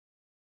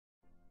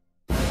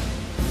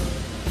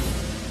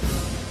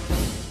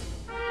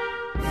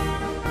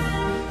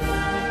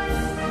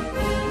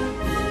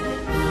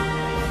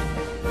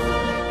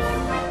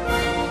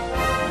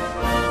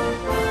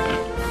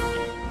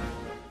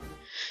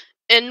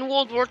In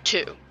World War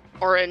II,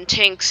 or in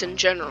tanks in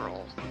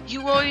general,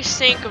 you always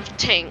think of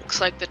tanks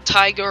like the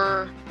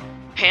Tiger,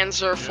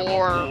 Panzer IV,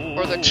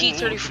 or the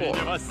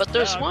T-34, but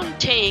there's one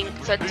tank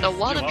that a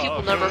lot of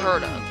people never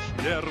heard of.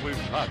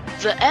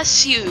 The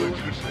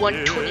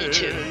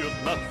SU-122.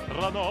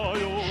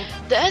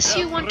 The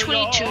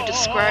SU-122,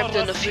 described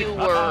in a few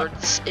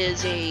words,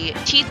 is a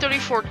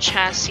T-34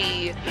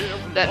 chassis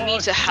that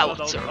means a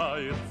howitzer.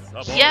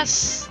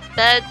 Yes,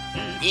 that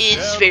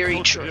is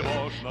very true.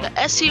 The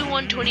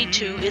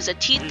SU-122 is a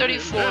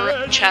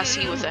T-34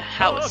 chassis with a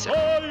howitzer.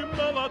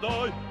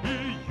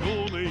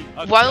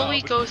 While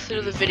we go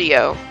through the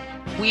video,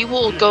 we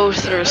will go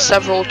through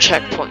several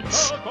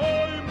checkpoints: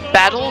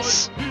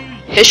 battles,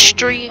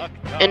 history,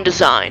 and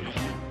design.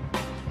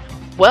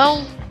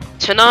 Well,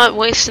 to not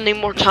waste any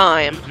more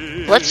time,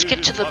 let's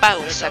get to the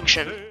battle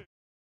section.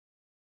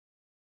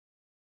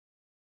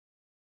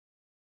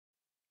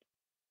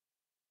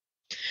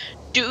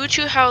 Due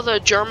to how the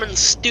German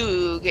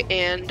Stug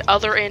and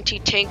other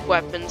anti-tank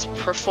weapons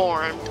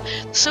performed,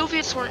 the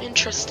Soviets were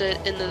interested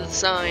in the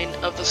design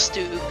of the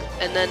Stug,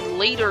 and then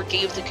later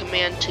gave the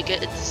command to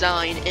get its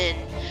design in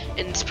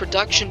and its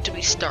production to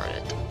be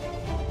started.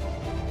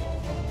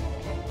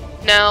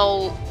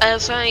 Now,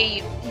 as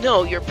I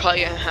know you're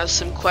probably gonna have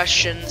some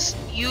questions,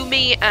 you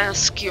may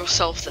ask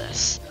yourself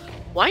this: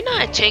 why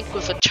not a tank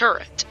with a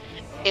turret?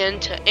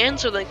 And to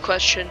answer that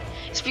question,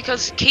 it's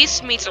because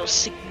casemates are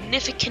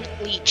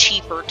significantly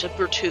cheaper to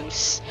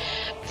produce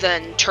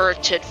than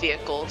turreted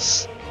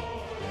vehicles.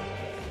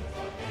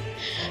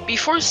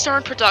 Before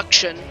starting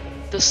production,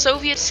 the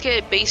Soviets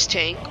get a base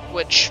tank,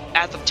 which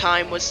at the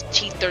time was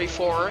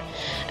T-34,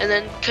 and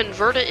then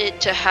converted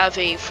it to have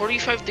a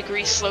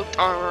 45-degree sloped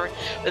armor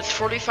with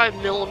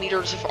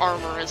 45mm of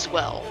armor as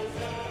well.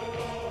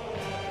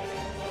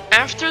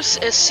 After a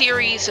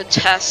series of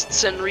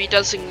tests and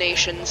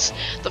redesignations,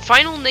 the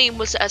final name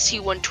was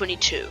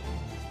SU-122.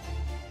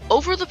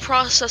 Over the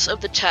process of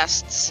the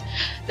tests,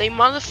 they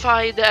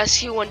modified the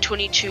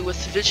SU-122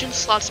 with vision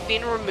slots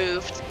being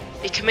removed,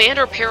 a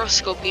commander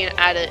periscope being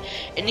added,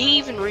 and he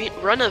even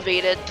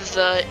renovated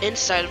the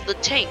inside of the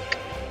tank.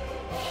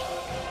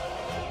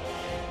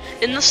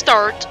 In the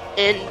start,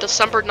 in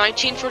December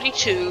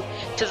 1942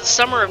 to the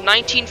summer of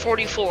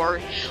 1944,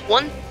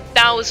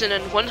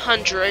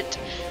 1,100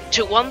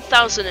 to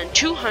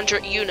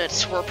 1,200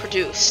 units were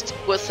produced,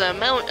 with an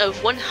amount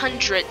of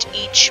 100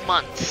 each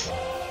month.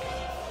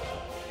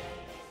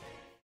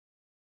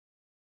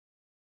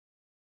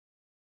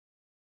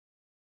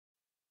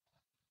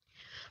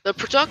 The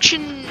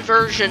production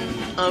version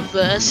of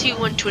the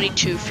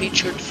SU-122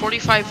 featured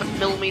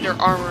 45mm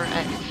armor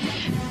at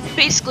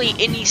basically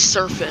any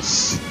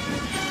surface,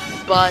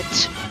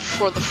 but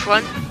for the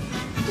front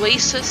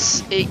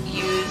glacis it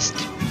used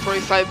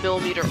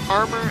 45mm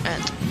armor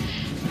at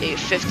a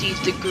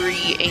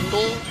 50-degree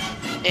angle,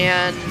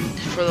 and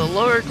for the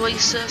lower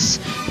glacis,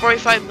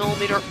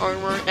 45mm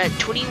armor at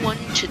 21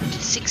 to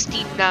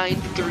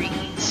 69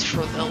 degrees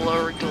for the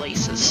lower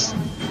glacis.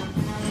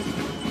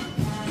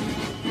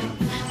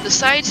 The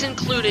sides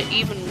included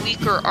even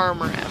weaker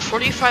armor at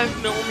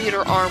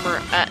 45mm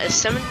armor at a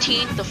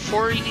 17 to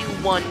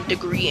 41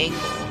 degree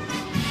angle,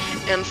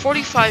 and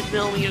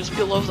 45mm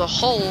below the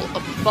hull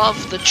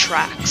above the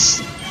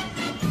tracks.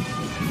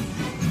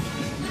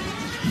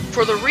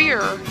 For the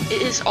rear,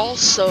 it is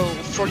also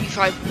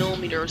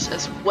 45mm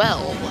as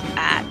well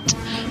at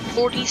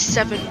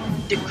 47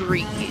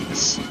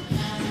 degrees.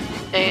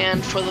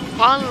 And for the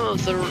bottom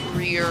of the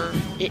rear,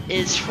 it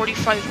is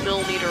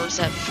 45mm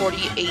at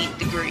 48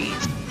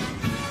 degrees.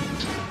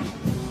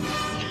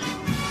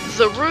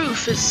 The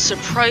roof is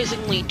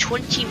surprisingly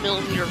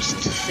 20mm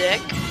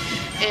thick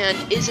and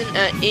isn't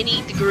at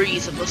any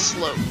degrees of a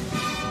slope.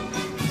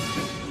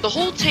 The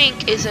whole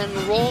tank is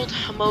in rolled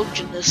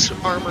homogeneous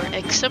armor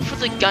except for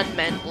the gun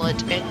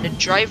mantlet and the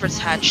driver's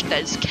hatch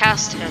that is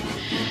cast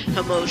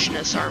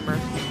homogeneous armor.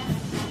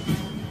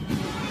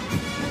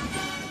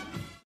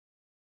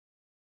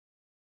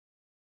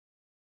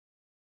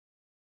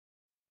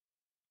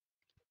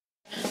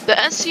 The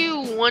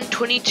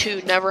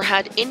SU-122 never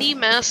had any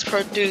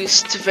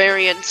mass-produced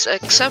variants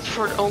except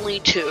for only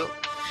two: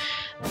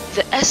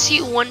 the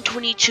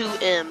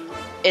SU-122M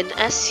and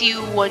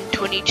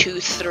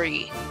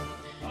SU-122-3.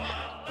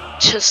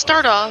 To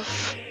start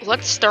off,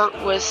 let's start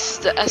with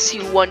the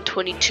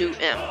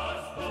SU-122M.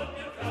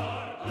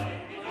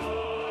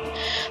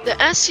 The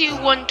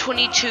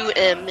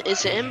SU-122M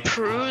is an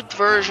improved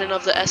version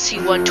of the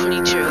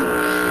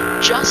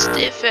SU-122, just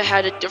if it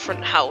had a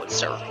different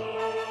howitzer.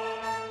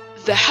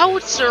 The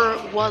howitzer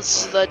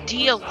was the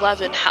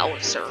D11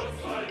 howitzer,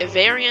 a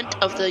variant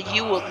of the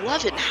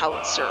U11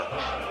 howitzer,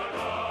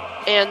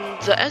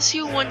 and the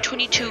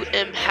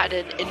SU-122M had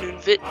an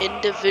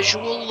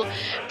individual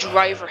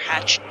driver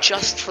hatch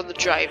just for the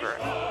driver.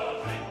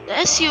 The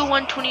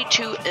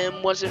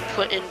SU-122M wasn't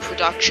put in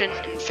production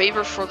in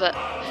favor for the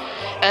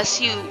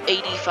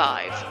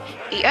SU-85,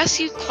 a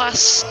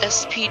SU-class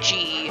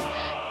SPG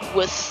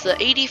with the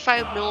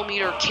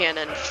 85mm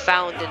cannon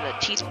found in the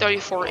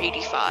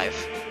T-34-85.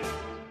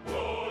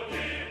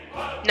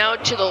 Now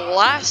to the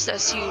last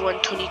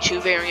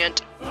SU-122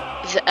 variant,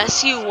 the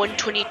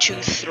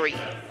SU-122-3.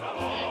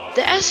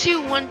 The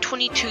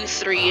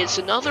SU-122-3 is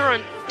another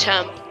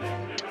attempt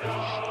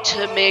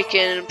to make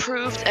an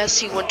improved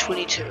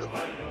SU-122.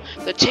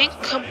 The tank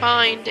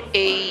combined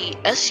a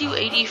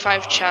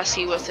SU-85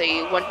 chassis with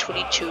a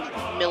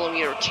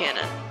 122mm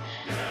cannon.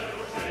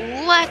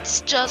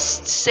 Let's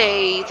just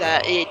say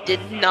that it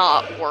did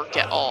not work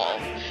at all.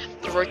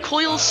 The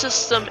recoil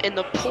system and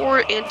the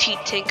poor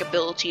anti-tank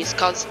abilities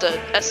caused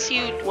the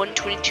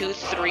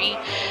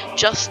SU-122-3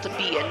 just to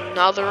be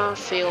another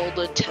failed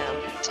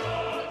attempt.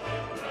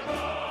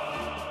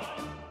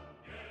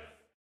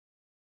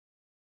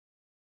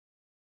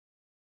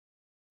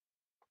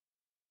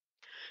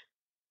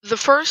 The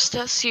first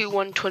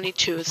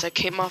SU-122s that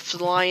came off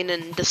the line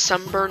in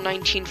December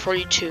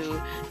 1942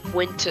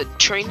 went to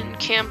training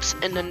camps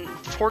in the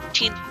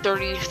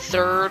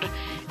 1433rd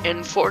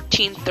and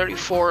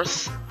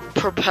 1434th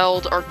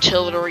Propelled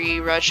Artillery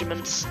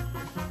Regiments.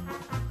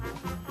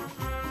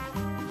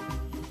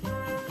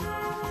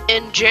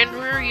 In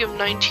January of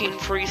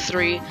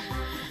 1943,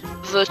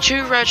 the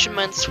two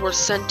regiments were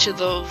sent to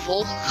the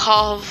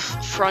Volkhov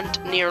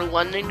front near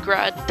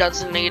Leningrad,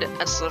 designated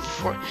as the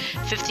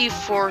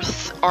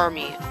 54th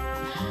Army.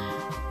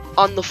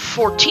 On the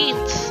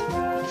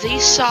 14th, they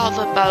saw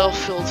the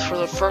battlefield for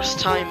the first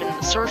time in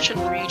a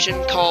certain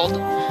region called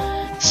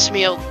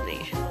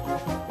Smyelny.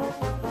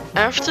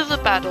 After the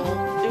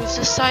battle, it was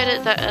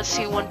decided that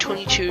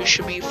SU-122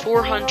 should be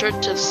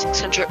 400 to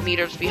 600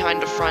 meters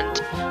behind the front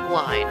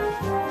line,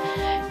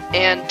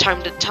 and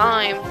time to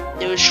time,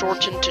 it was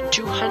shortened to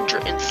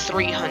 200 and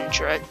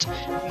 300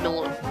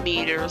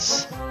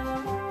 millimeters.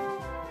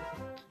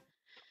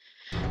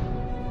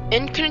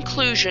 In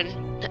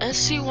conclusion, the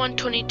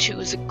SU-122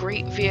 is a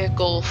great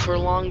vehicle for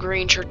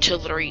long-range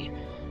artillery.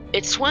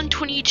 Its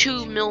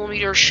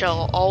 122mm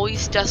shell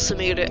always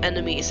decimated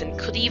enemies and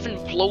could even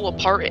blow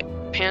apart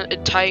a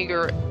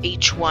Tiger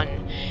H1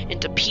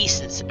 into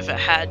pieces if it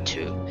had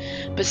to,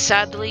 but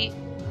sadly,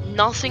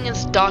 nothing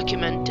is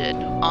documented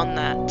on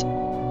that.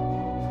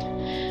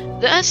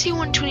 The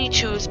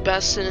SU-122 is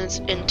best in its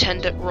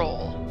intended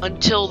role,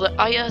 until the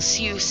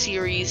ISU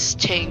series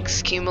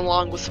tanks came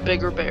along with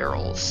bigger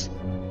barrels.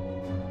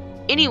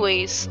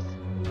 Anyways,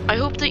 I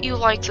hope that you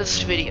like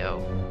this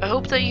video. I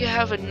hope that you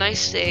have a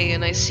nice day,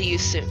 and I see you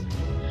soon.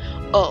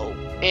 Oh,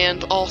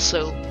 and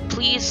also,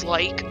 please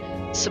like,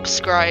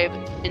 subscribe,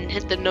 and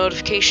hit the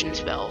notifications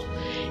bell.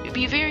 It'd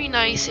be very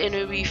nice and it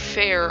would be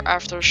fair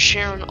after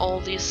sharing all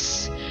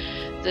this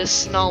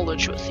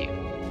knowledge with you.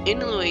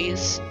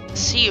 Anyways,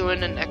 see you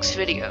in the next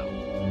video.